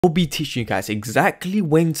I'll be teaching you guys exactly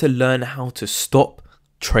when to learn how to stop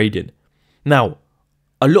trading. Now,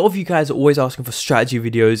 a lot of you guys are always asking for strategy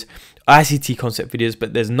videos, ICT concept videos,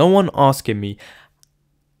 but there's no one asking me,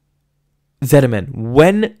 ZMN,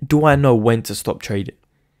 when do I know when to stop trading?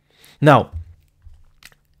 Now,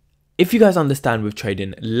 if you guys understand with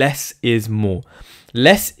trading, less is more.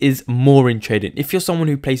 Less is more in trading. If you're someone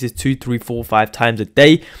who places 2, 3, 4, 5 times a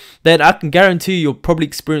day, then I can guarantee you're probably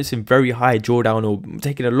experiencing very high drawdown or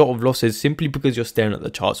taking a lot of losses simply because you're staring at the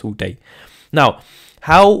charts all day. Now,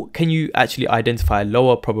 how can you actually identify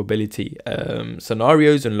lower probability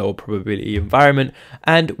scenarios and lower probability environment,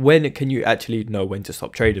 and when can you actually know when to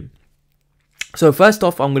stop trading? So first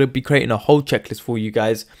off, I'm going to be creating a whole checklist for you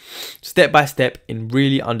guys, step by step, in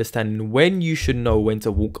really understanding when you should know when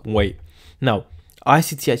to walk away. Now,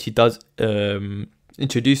 ICT actually does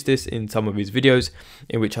introduce this in some of his videos,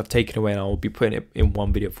 in which I've taken away, and I will be putting it in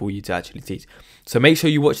one video for you to actually teach. So make sure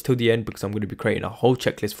you watch till the end, because I'm going to be creating a whole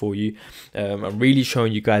checklist for you. I'm really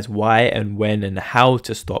showing you guys why and when and how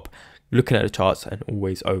to stop looking at the charts and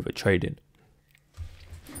always over trading.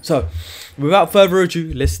 So without further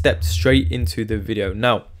ado, let's step straight into the video.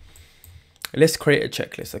 Now, let's create a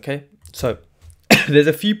checklist, okay? So there's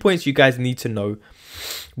a few points you guys need to know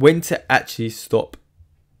when to actually stop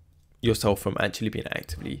yourself from actually being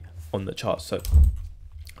actively on the chart. So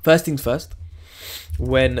first things first,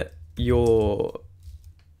 when you're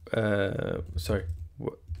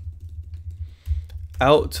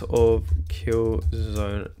out of kill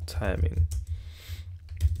zone timing.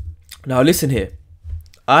 Now listen here,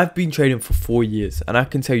 I've been trading for 4 years and I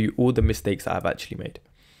can tell you all the mistakes that I've actually made.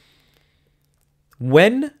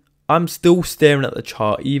 When I'm still staring at the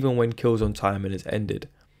chart, even when kill zone timing has ended,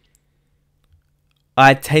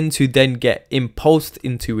 I tend to then get impulsed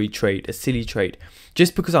into a trade, a silly trade,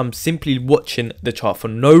 just because I'm simply watching the chart for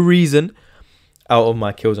no reason out of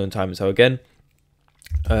my kill zone timing. So again,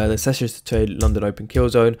 the sessions to trade London Open kill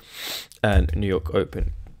zone and New York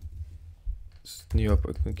Open. New York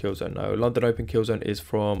Open kill zone. No, London Open kill zone is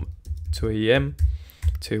from 2 AM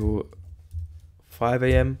to 5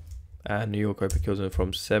 AM, and New York Open kill zone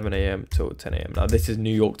from 7 AM till 10 AM. Now this is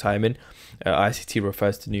New York timing. ICT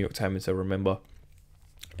refers to New York timing, so remember,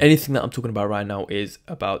 anything that I'm talking about right now is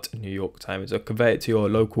about New York timing. So convert it to your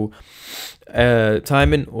local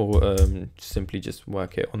timing, or simply just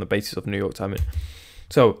work it on the basis of New York timing.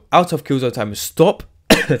 So out of kill zone timing, stop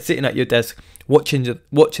sitting at your desk watching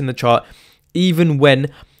the chart, even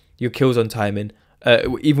when your kill zone timing,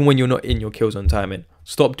 even when you're not in your kill zone timing.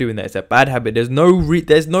 Stop doing that. It's a bad habit. There's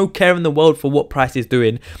no care in the world for what price is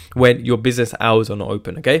doing when your business hours are not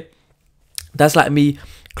open. Okay, that's like me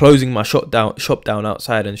closing my shop down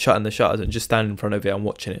outside and shutting the shutters and just standing in front of it and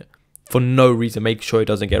watching it for no reason, making sure it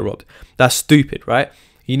doesn't get robbed. That's stupid, right?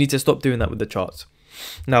 You need to stop doing that with the charts.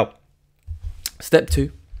 Now, step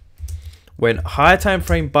 2, when higher time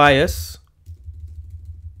frame bias,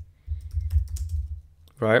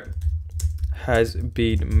 right, has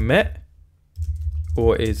been met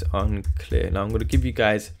or is unclear. Now I'm going to give you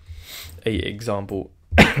guys a example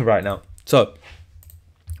right now. So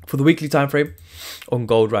for the weekly time frame on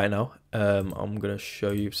gold right now, I'm going to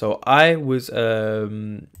show you. So I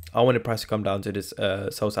wanted price to come down to this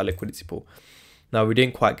sell side liquidity pool. Now we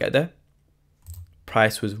didn't quite get there.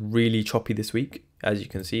 Price was really choppy this week. As you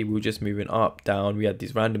can see, we were just moving up, down. We had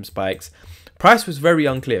these random spikes. Price was very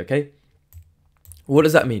unclear, okay? What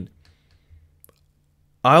does that mean?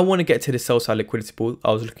 I want to get to the sell side liquidity pool.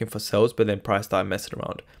 I was looking for sells, but then price started messing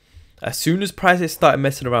around. As soon as prices started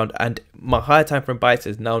messing around and my higher time frame bias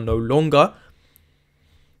is now no longer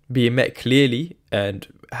being met clearly and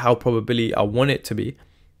how probably I want it to be,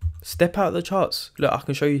 step out of the charts. Look, I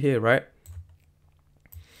can show you here, right?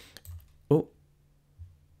 Oh,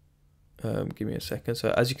 give me a second.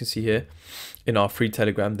 So as you can see here in our free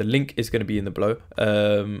Telegram, the link is going to be in the below.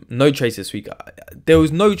 No trades this week. There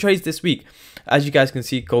was no trades this week. As you guys can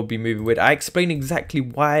see, gold be moving weird. I explain exactly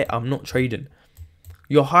why I'm not trading.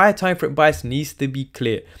 Your higher time frame bias needs to be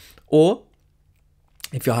clear, or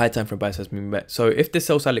if your higher time frame bias has been met. So if the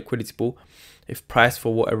sell side liquidity pool, if price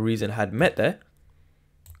for whatever reason had met there,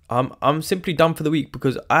 I'm simply done for the week,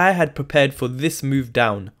 because I had prepared for this move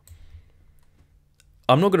down.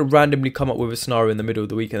 I'm not going to randomly come up with a scenario in the middle of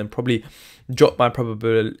the week and then probably drop my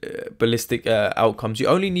probabilistic outcomes. You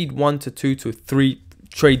only need 1 to 2 to 3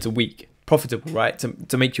 trades a week, profitable, right,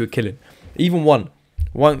 to make you a killing. Even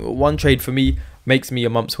one trade for me makes me a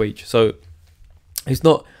month's wage. So it's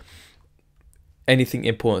not anything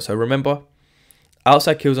important. So remember,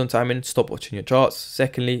 outside kill zone timing, stop watching your charts.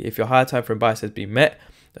 Secondly, if your higher time frame bias has been met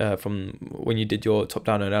from when you did your top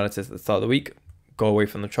down analysis at the start of the week, go away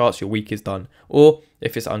from the charts, your week is done. Or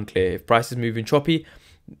if it's unclear, if price is moving choppy,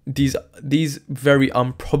 these very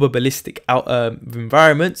unprobabilistic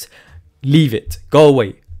environments, leave it, go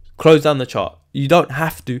away, close down the chart. You don't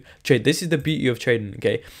have to trade. This is the beauty of trading,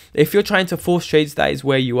 okay? If you're trying to force trades, that is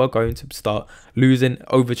where you are going to start losing,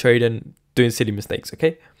 over trading, doing silly mistakes,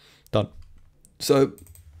 okay? Done. So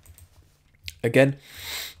again,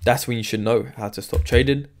 that's when you should know how to stop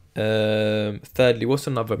trading. Thirdly, what's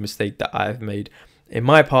another mistake that I've made in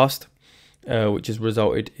my past, which has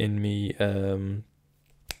resulted in me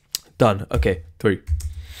done. Okay, 3.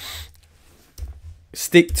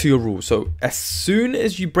 Stick to your rule. So as soon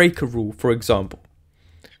as you break a rule, for example,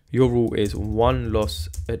 your rule is 1 loss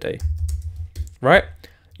a day, right?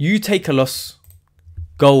 You take a loss,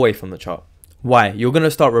 go away from the chart. Why? You're going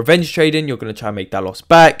to start revenge trading. You're going to try and make that loss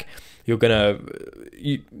back. You're going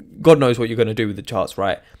to, God knows what you're going to do with the charts,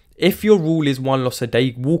 right? If your rule is 1 loss a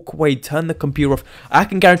day, walk away, turn the computer off. I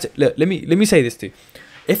can guarantee, look, let me say this to you.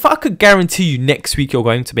 If I could guarantee you next week you're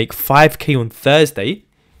going to make 5k on Thursday,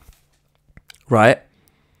 right?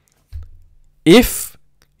 If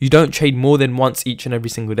you don't trade more than once each and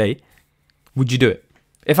every single day, would you do it?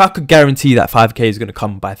 If I could guarantee that 5k is going to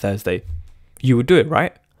come by Thursday, you would do it,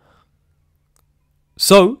 right?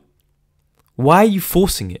 So, why are you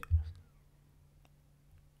forcing it?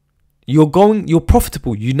 You're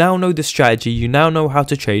profitable. You now know the strategy. You now know how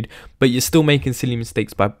to trade, but you're still making silly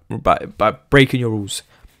mistakes by breaking your rules.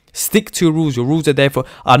 Stick to your rules. Your rules are there for.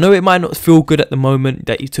 I know it might not feel good at the moment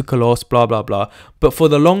that you took a loss, blah blah blah, but for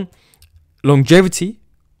the longevity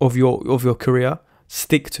of your career,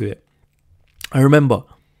 stick to it. And remember,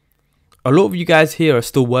 a lot of you guys here are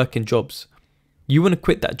still working jobs. You want to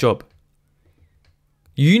quit that job.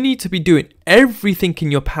 You need to be doing everything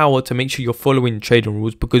in your power to make sure you're following trading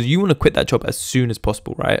rules, because you want to quit that job as soon as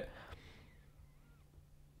possible, right?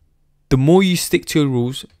 The more you stick to your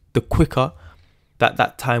rules, the quicker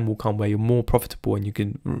that time will come where you're more profitable and you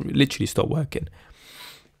can literally stop working.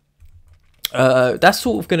 That's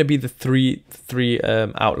sort of going to be the three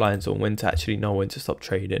outlines on when to actually know when to stop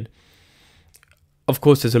trading. Of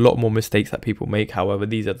course, there's a lot more mistakes that people make. However,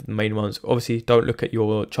 these are the main ones. Obviously, don't look at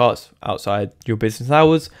your charts outside your business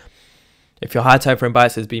hours. If your high time frame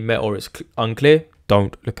bias has been met or it's unclear,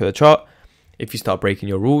 don't look at the chart. If you start breaking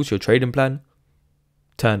your rules, your trading plan,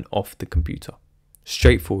 turn off the computer.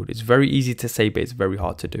 Straightforward. It's very easy to say, but it's very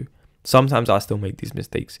hard to do. Sometimes I still make these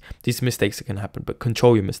mistakes. These mistakes can happen, but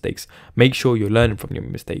control your mistakes. Make sure you're learning from your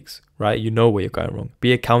mistakes, right? You know where you're going wrong.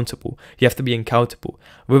 Be accountable. You have to be accountable.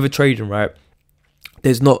 With a trading, right?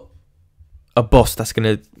 There's not a boss that's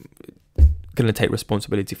gonna take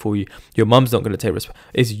responsibility for you. Your mum's not gonna take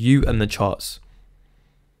responsibility. It's you and the charts.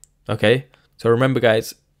 Okay? So remember,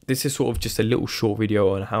 guys, this is sort of just a little short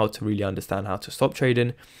video on how to really understand how to stop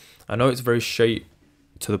trading. I know it's very straight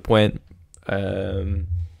to the point and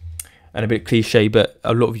a bit cliche, but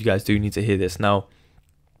a lot of you guys do need to hear this. Now,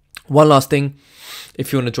 one last thing.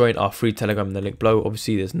 If you want to join our free Telegram in the link below,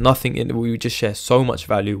 obviously there's nothing in it. We just share so much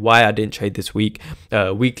value. Why I didn't trade this week.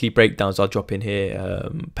 Weekly breakdowns I'll drop in here.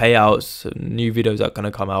 Payouts, new videos that are going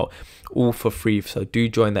to come out, all for free. So do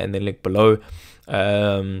join that in the link below.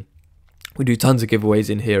 We do tons of giveaways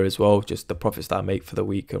in here as well. Just the profits that I make for the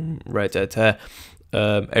week and rare tear.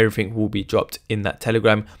 Everything will be dropped in that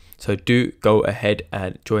Telegram. So do go ahead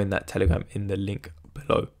and join that Telegram in the link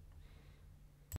below.